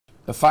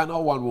The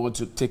final one we want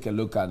to take a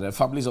look at, the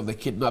families of the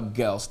kidnapped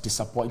girls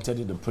disappointed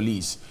in the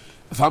police.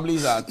 The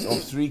families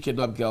of 3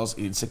 kidnapped girls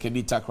in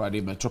Sekeni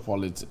Takrady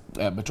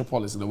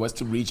metropolis in the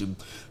western region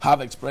have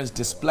expressed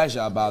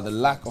displeasure about the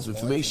lack of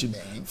information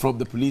from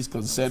the police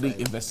concerning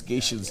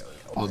investigations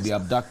on the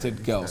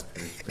abducted girls.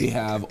 They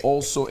have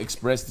also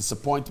expressed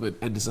disappointment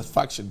and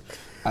dissatisfaction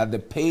at the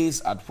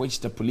pace at which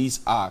the police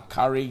are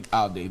carrying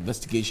out the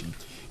investigation,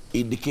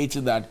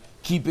 indicating that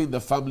keeping the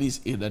families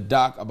in the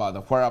dark about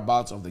the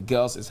whereabouts of the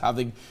girls is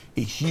having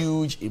a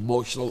huge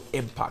emotional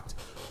impact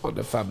on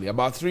the family.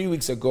 About 3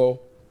 weeks ago,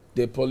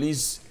 the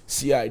police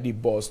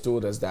CID boss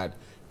told us that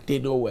they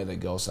know where the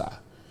girls are.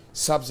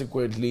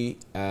 Subsequently,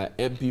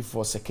 MP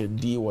for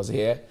Second D was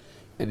here,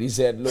 and he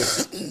said, look,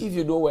 if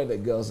you know where the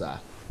girls are,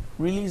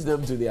 release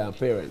them to their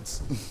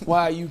parents.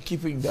 Why are you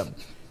keeping them?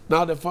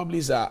 Now the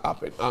families are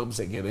up in arms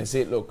again and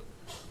say, look,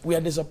 we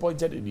are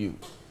disappointed in you.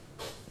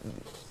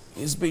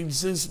 It's been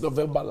since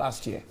November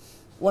last year.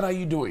 What are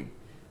you doing?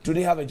 Do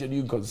they have a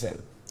genuine concern?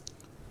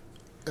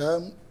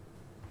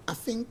 I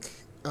think,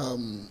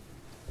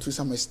 to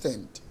some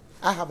extent,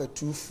 I have a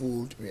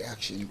twofold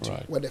reaction to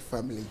what the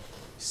family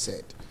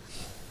said.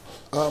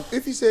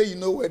 If you say you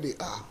know where they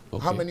are,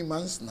 how many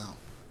months now?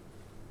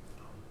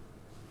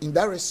 In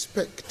that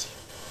respect,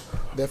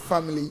 the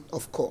family,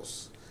 of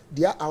course,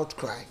 their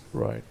outcry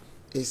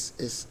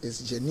is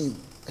genuine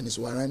and is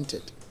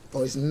warranted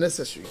or is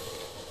necessary.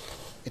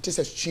 It is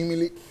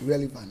extremely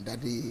relevant that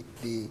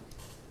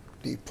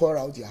they pour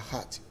out their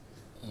heart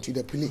to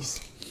the police.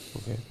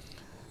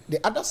 The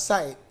other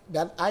side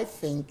that I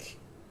think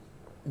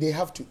they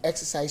have to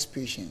exercise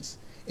patience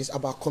is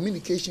about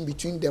communication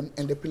between them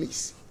and the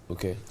police.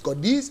 Because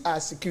these are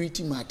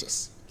security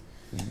matters.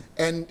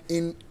 And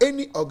in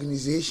any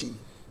organization,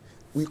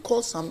 we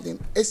call something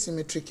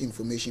asymmetric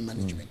information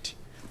management.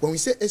 When we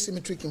say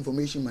asymmetric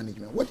information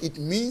management, what it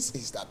means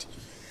is that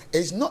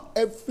it's not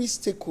every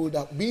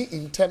stakeholder, be it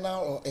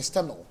internal or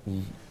external,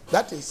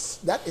 that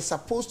is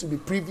supposed to be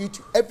privy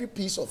to every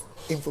piece of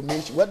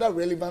information, whether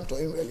relevant or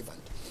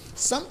irrelevant.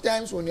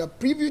 Sometimes when you are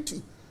privy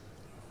to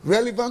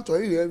relevant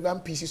or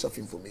irrelevant pieces of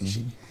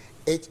information,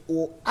 it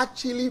will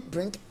actually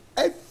bring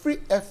every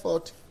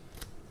effort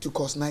to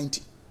cost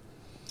 90.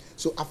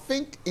 So I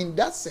think in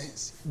that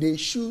sense, they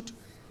should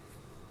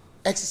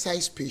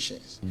exercise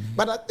patience.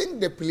 But I think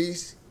the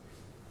police,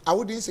 I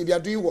wouldn't say they are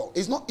doing well.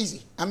 It's not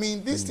easy. I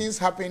mean, these things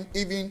happen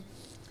even,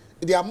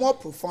 they are more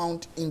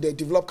profound in the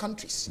developed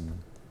countries.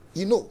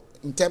 You know,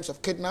 in terms of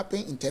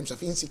kidnapping, in terms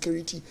of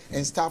insecurity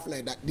and stuff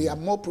like that. They are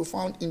more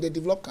profound in the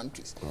developed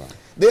countries.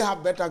 They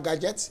have better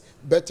gadgets,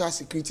 better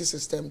security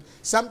system,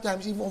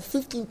 sometimes even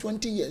 15,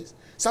 20 years.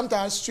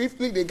 Sometimes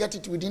swiftly they get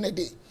it within a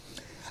day.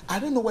 I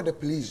don't know what the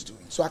police is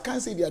doing, so I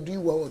can't say they are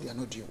doing well or they are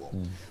not doing well.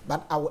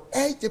 But I will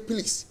urge the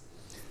police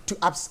to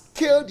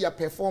upscale their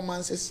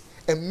performances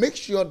and make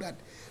sure that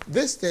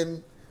this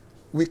thing,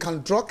 we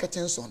can draw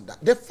curtains on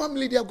that. The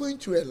family, they are going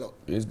through a lot.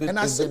 And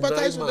I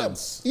sympathize with them.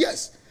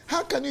 Yes.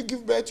 How can you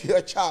give birth to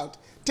your child,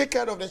 take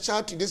care of the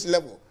child to this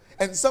level,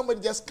 and somebody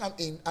just come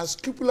in, a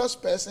scrupulous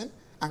person,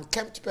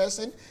 unkempt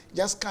person,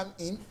 just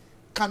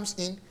comes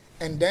in,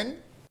 and then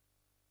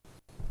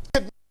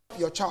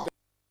your child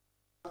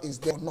is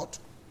there or not?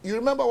 You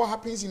remember what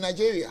happens in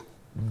Nigeria?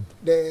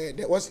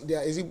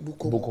 Is it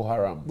Boko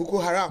Haram? Boko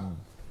Haram.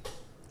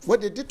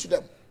 What they did to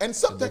them. And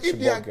sometimes if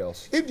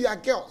they are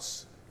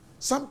girls,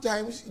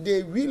 sometimes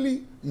they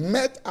really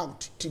met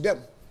out to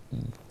them.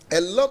 A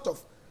lot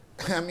of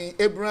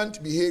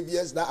aberrant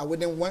behaviors that I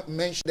wouldn't want to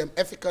mention them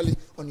ethically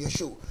on your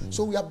show.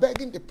 So we are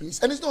begging the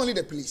police, and it's not only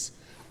the police,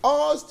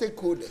 all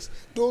stakeholders,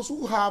 those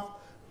who have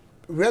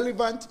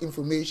relevant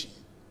information,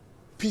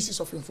 pieces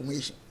of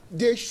information,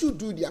 they should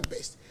do their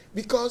best.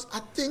 Because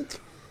I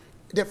think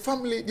the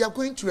family, they are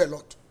going through a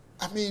lot.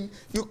 I mean,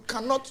 you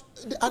cannot,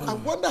 I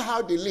wonder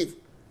how they live.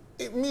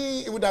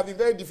 It would have been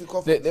very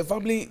difficult. The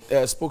family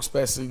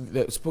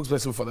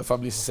spokesperson for the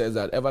family says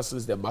that ever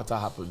since the matter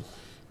happened,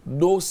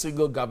 no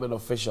single government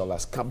official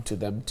has come to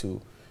them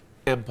to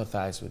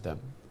empathize with them.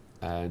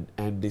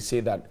 And they say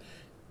that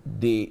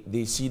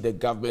they see the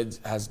government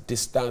has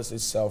distanced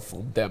itself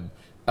from them.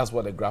 That's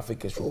what the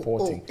graphic is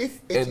reporting.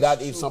 And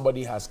that if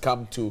somebody has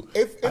come to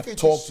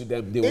talk to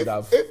them, they would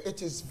have... If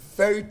it is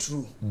very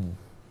true,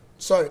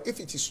 sorry,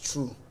 if it is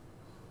true,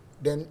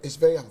 then it's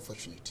very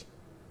unfortunate.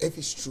 If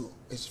it's true,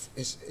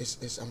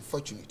 it's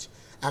unfortunate.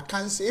 I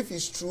can't say if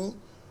it's true,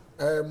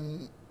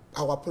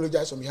 I will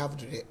apologize on behalf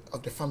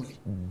of the family,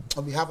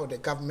 on behalf of the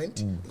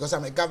government, because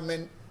I'm a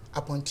government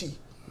appointee.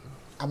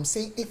 I'm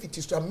saying if it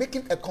is true, I'm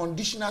making a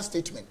conditional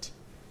statement.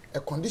 A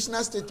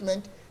conditional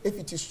statement, if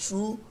it is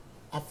true,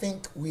 I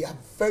think we are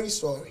very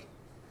sorry.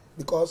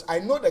 Because I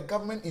know the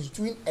government is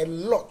doing a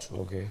lot.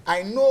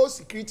 I know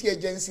security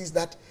agencies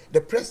that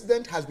the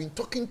president has been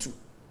talking to.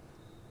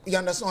 You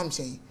understand what I'm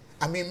saying?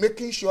 I mean,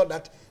 making sure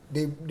that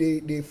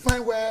they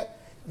find where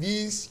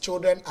these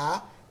children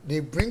are, they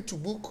bring to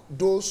book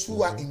those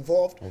who are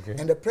involved,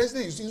 and the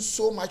president is doing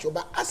so much.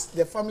 But as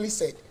the family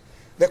said,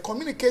 the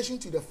communication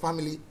to the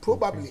family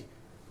probably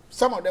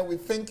some of them we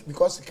think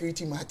because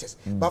security matters.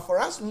 But for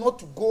us not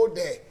to go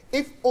there,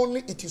 if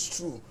only it is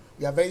true,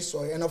 we are very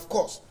sorry. And of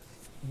course,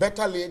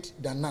 better late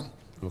than none.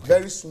 Okay.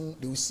 Very soon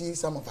they will see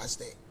some of us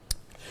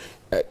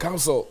there.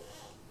 Council,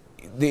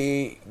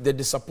 the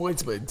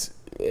disappointment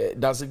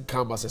doesn't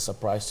come as a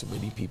surprise to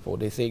many people.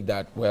 They think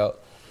that, well,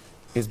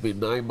 it's been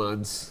 9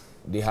 months,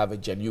 they have a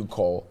genuine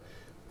call.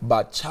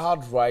 But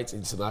Child Rights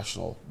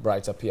International,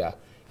 Bright Appear,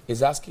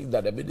 is asking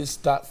that the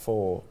Minister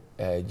for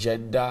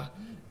Gender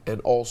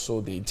and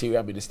also the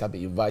Interior Minister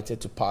be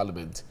invited to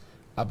Parliament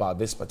about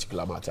this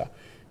particular matter.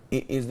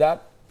 Is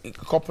that,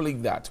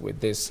 coupling that with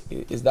this,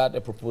 is that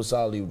a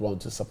proposal you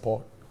want to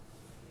support?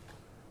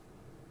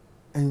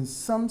 In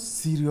some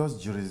serious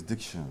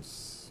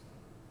jurisdictions,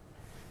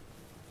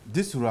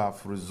 this would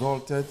have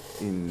resulted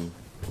in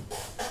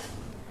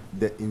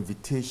the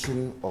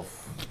invitation of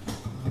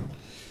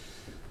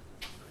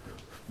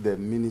the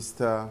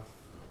minister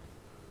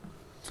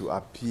to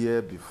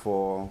appear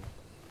before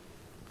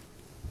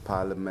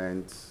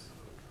Parliament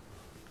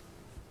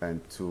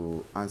and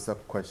to answer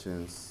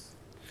questions.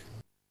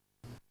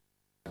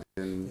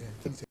 And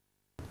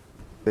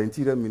the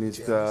Interior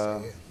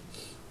Minister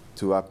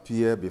to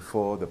appear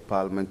before the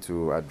Parliament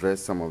to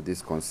address some of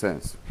these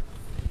concerns.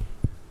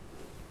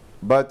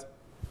 But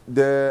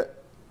the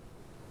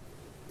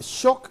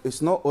shock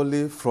is not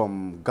only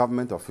from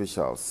government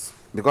officials,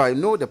 because I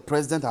know the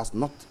President has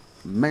not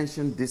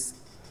mentioned this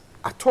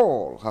at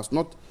all, has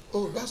not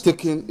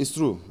taken, it's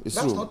true, it's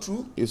true. That's not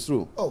true? It's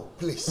true. Oh,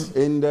 please.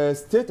 In the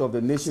State of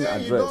the Nation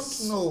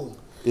address, you don't know.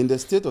 In the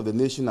State of the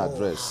Nation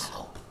address,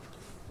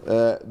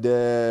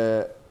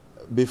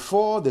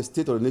 before the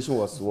State of the Nation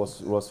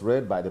was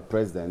read by the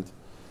President,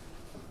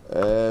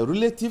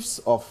 relatives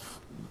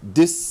of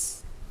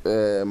these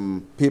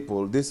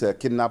people, these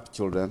kidnapped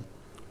children,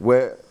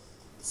 were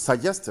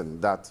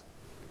suggesting that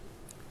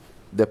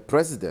the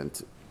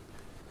President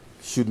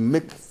should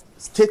make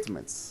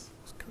statements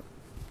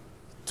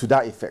to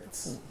that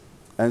effect.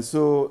 And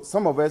so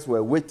some of us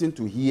were waiting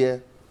to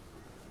hear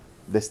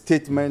the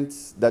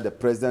statements that the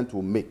President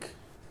will make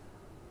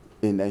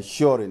in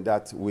ensuring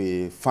that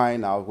we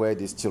find out where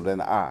these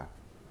children are.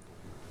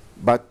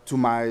 But to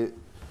my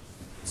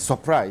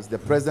surprise, the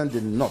President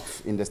did not,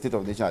 in the State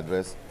of the Nation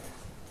address,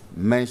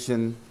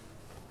 mention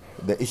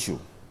the issue.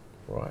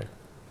 Right.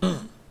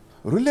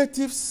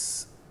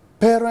 Relatives,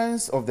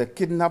 parents of the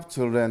kidnapped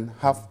children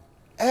have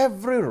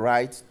every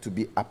right to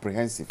be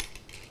apprehensive.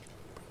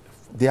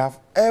 They have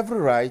every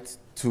right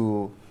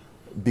to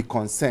be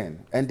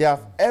concerned, and they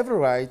have every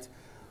right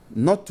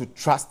not to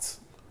trust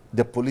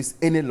the police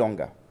any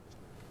longer.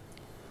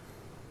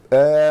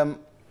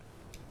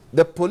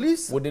 The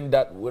police... Wouldn't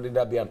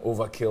that be an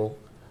overkill?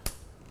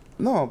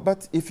 No,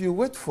 but if you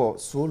wait for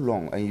so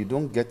long and you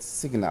don't get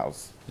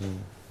signals,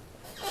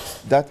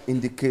 that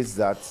indicates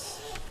that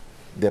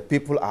the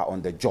people are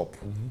on the job.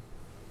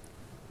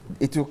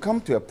 It will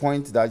come to a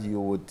point that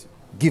you would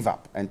give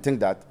up and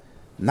think that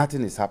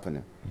nothing is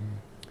happening.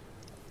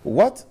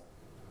 What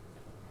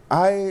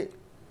I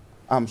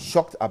am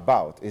shocked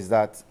about is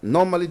that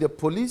normally the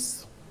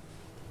police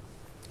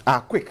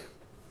are quick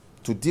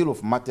to deal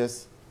with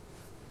matters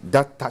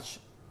that touch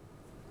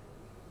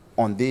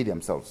on they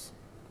themselves.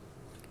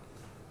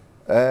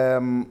 I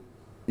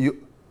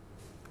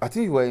think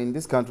you were in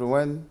this country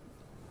when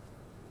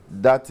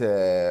that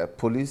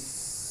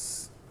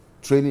police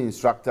training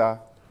instructor,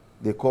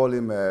 they call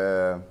him,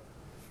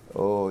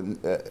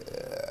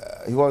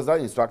 he was that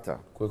instructor.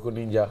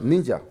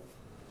 Ninja.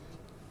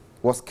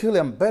 Was killed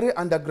and buried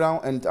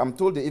underground, and I'm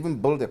told they even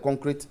built a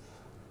concrete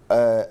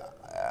on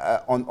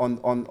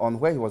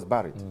where he was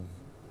buried.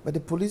 But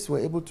the police were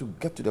able to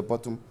get to the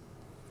bottom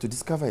to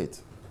discover it.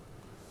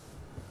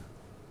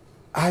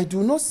 I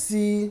do not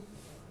see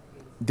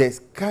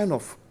this kind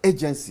of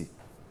agency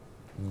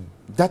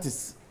that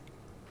is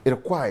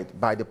required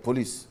by the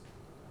police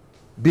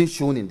being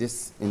shown in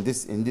this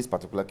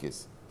particular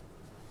case.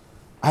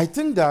 I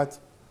think that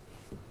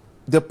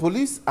the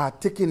police are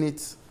taking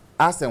it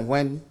as and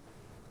when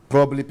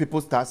probably people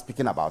start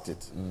speaking about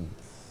it.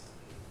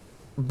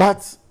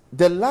 But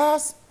the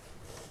last,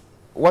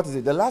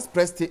 the last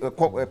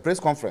press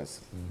conference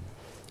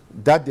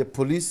that the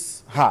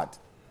police had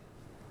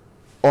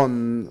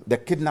on the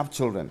kidnapped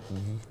children,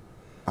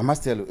 I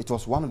must tell you, it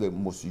was one of the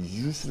most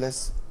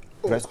useless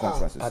press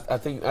conferences. I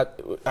think,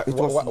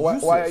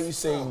 why are you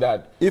saying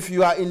that? If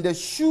you are in the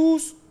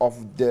shoes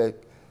of the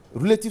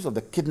relatives of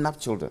the kidnapped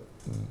children,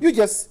 you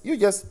just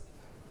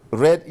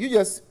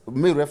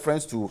made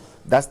reference to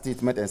that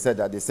statement and said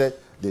that they said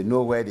they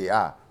know where they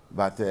are,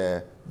 but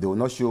they will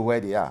not show where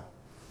they are,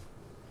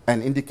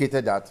 and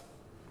indicated that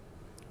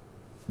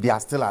they are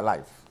still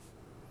alive.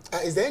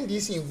 Is the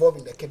NDC involved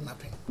in the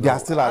kidnapping? They are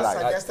still alive.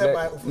 Suggested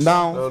by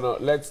now, no.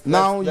 Let's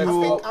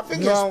I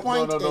think his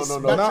point is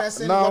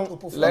buttressing what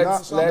Opufo.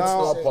 Let's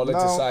not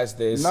politicize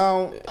this.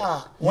 Now,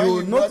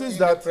 you notice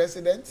that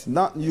president.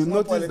 Now you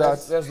notice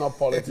that let's not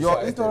politicize.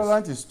 Your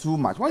intolerance is too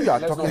much. When you are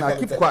talking, I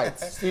keep quiet.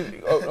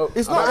 Steve,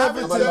 it's not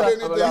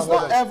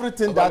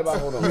everything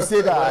that you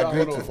say that I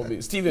agree to. For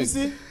me.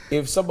 Stephen,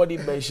 if somebody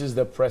mentions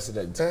the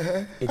president,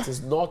 it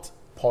is not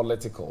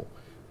political.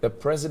 The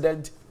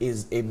president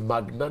is a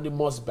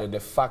magnanimous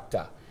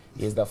benefactor.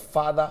 He is the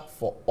father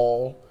for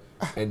all,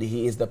 and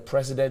he is the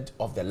president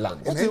of the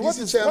land. And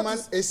the chairman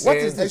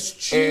is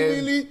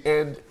extremely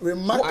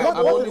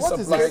remarkable,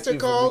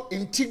 critical,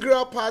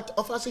 integral part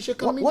of association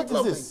community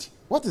development.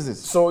 What is this?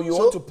 So you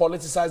want to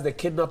politicize the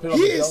kidnapping of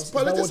the girls? He is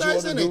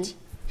politicizing it.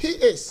 He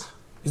is.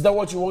 Is that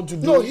what you want to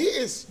do? No, he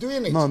is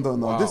doing it. No.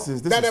 Wow. This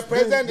is that the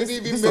president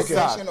didn't even make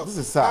mention of. This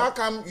is sad. How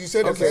come you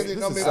say the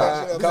president not make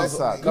mention of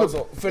that?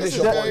 Council, finish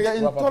your point. The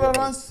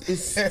intolerance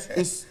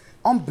is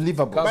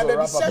unbelievable. But the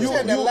deception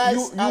and the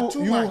lies are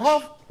too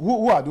much.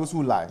 Who are those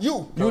who lie?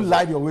 You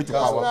lied your way to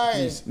power.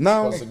 Please,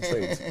 now,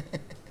 concentrate.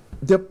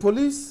 The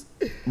police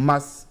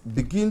must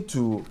begin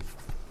to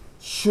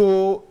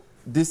show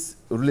these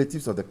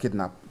relatives of the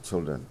kidnapped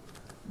children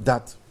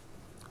that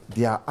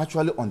they are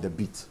actually on the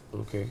beat.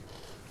 Okay.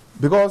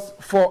 Because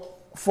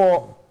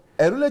for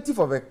a relative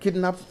of a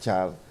kidnapped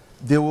child,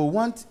 they will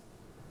want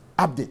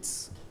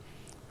updates.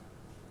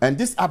 And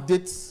these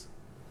updates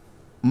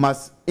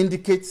must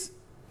indicate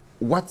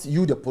what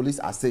you, the police,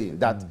 are saying,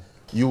 that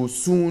you will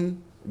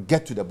soon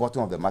get to the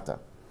bottom of the matter.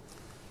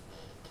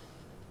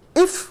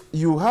 If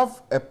you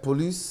have a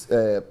police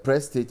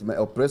press statement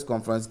or press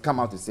conference come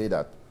out to say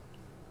that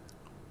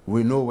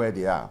we know where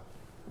they are,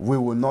 we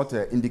will not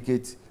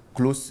indicate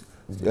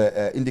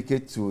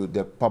indicate to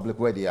the public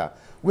where they are.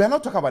 We are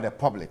not talking about the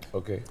public.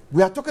 Okay.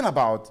 We are talking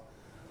about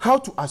how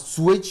to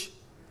assuage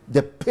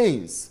the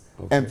pains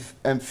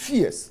and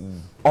fears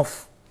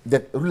of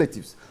the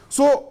relatives.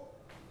 So,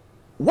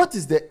 what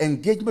is the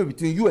engagement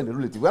between you and the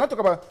relatives? We are not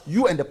talking about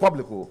you and the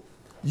public.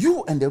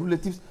 You and the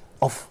relatives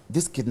of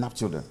these kidnapped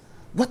children.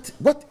 What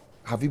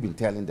have you been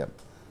telling them?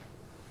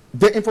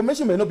 The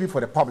information may not be for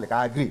the public,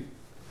 I agree.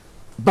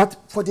 But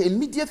for the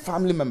immediate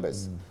family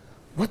members,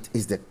 what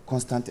is the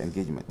constant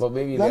engagement? But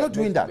maybe they are not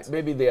doing that.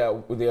 Maybe they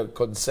are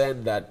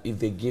concerned that if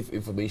they give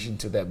information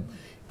to them,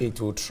 it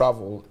will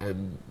travel,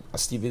 and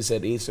as Stephen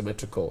said,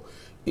 asymmetrical.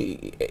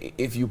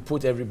 If you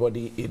put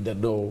everybody in the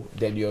know,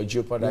 then you're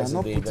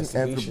jeopardizing the investigation.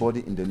 You are not putting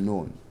everybody in the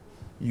know.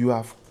 You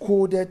have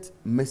coded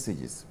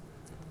messages.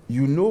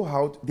 You know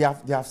how they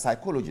have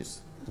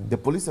psychologists. The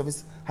police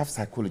service have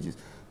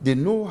psychologists. They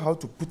know how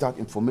to put out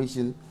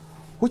information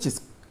which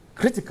is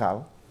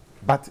critical,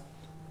 but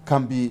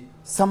can be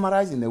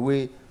summarized in a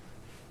way.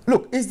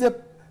 Look,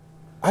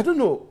 I don't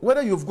know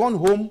whether you've gone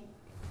home,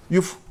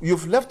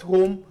 you've left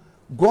home,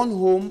 gone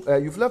home,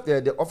 you've left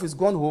the office,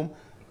 gone home,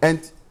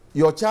 and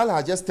your child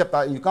has just stepped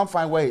out and you can't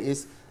find where he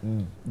is.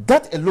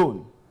 That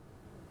alone,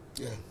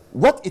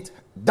 what it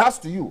does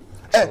to you,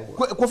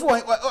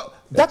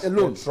 that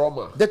alone,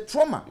 the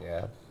trauma,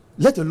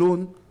 let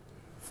alone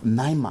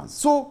 9 months.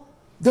 So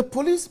the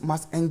police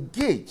must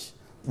engage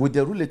with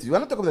the relatives. We are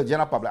not talking about the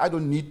general public. I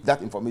don't need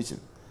that information.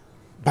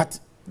 But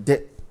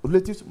the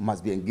relatives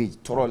must be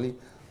engaged thoroughly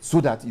so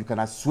that you can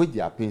assuage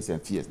their pains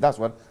and fears. That's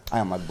what I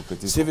am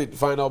advocating. Stephen,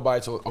 final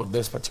bite on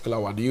this particular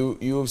one.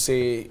 You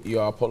say you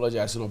are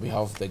apologizing on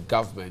behalf of the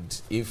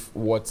government if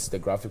what's the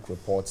graphic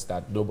reports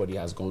that nobody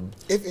has gone.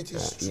 If it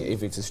is true.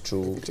 If it is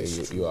true,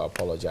 you are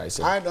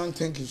apologizing. I don't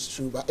think it's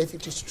true, but if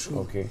it is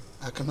true,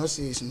 I cannot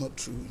say it's not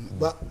true.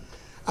 But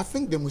I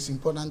think the most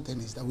important thing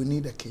is that we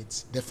need the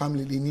kids, the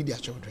family, they need their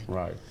children.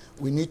 Right.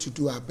 We need to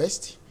do our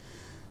best.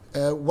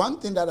 One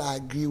thing that I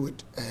agree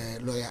with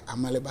lawyer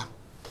Amaliba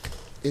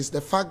is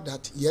the fact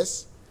that,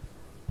 yes,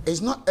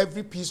 it's not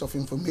every piece of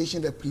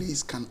information the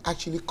police can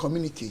actually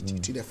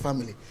communicate to the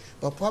family,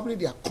 but probably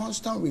their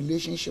constant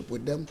relationship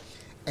with them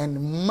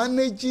and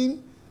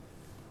managing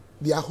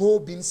their whole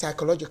being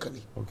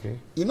psychologically. Okay.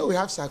 You know, we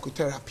have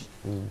psychotherapy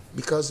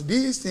because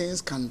these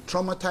things can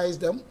traumatize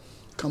them,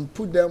 can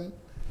put them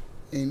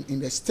in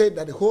the state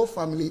that the whole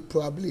family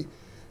probably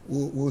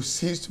will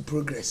cease to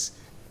progress.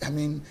 I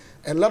mean,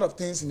 a lot of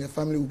things in the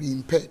family will be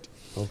impaired.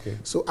 Okay.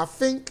 So I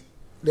think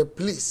the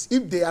police,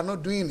 if they are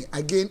not doing it,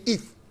 again,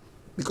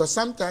 because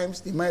sometimes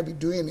they might be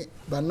doing it,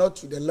 but not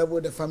to the level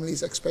the family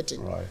is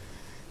expecting. Right.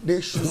 They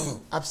should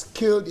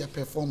upscale their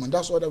performance.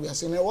 That's what we are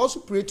saying. I also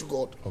pray to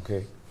God.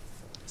 Okay.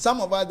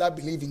 Some of us that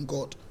believe in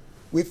God,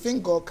 we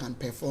think God can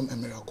perform a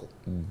miracle.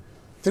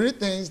 3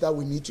 things that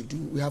we need to do.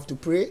 We have to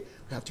pray,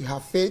 we have to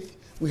have faith,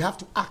 we have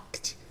to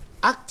act.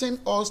 Acting,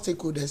 all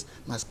stakeholders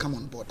must come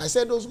on board. I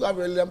said those who have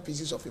relevant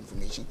pieces of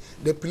information.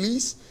 The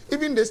police,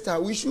 even this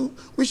time, we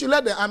should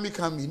let the army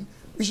come in.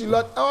 We should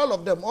let all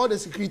of them, all the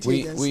security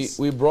agencies.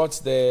 We brought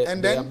the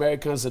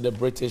Americans and the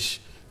British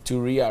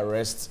to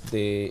rearrest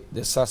the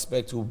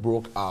suspect who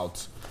broke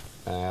out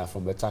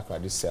from the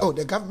Takrady cell. Oh,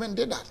 the government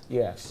did that?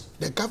 Yes.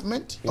 The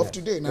government of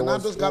today,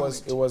 Nanado's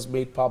government? It was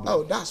made public.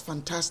 Oh, that's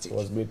fantastic. It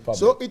was made public.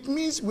 So it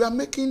means we are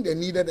making the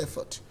needed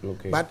effort.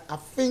 Okay. But I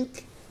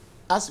think,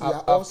 as we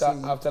are all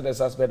saying... After the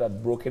suspect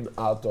had broken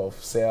out of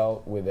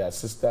cell with the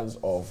assistance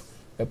of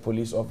a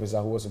police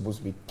officer who was supposed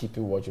to be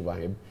keeping watch over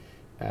him,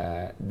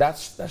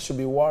 that should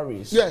be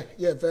worries. Yeah,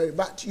 very.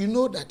 But you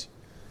know that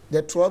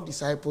the 12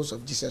 disciples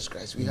of Jesus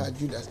Christ, we had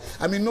Judas.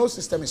 I mean, no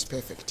system is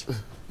perfect.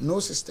 No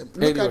system.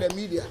 Look at the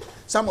media.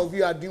 Some of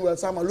you are doing well,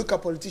 some are look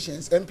at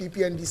politicians,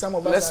 MPP, and some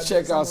of us Let's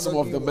check out some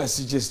of the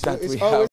messages that we have.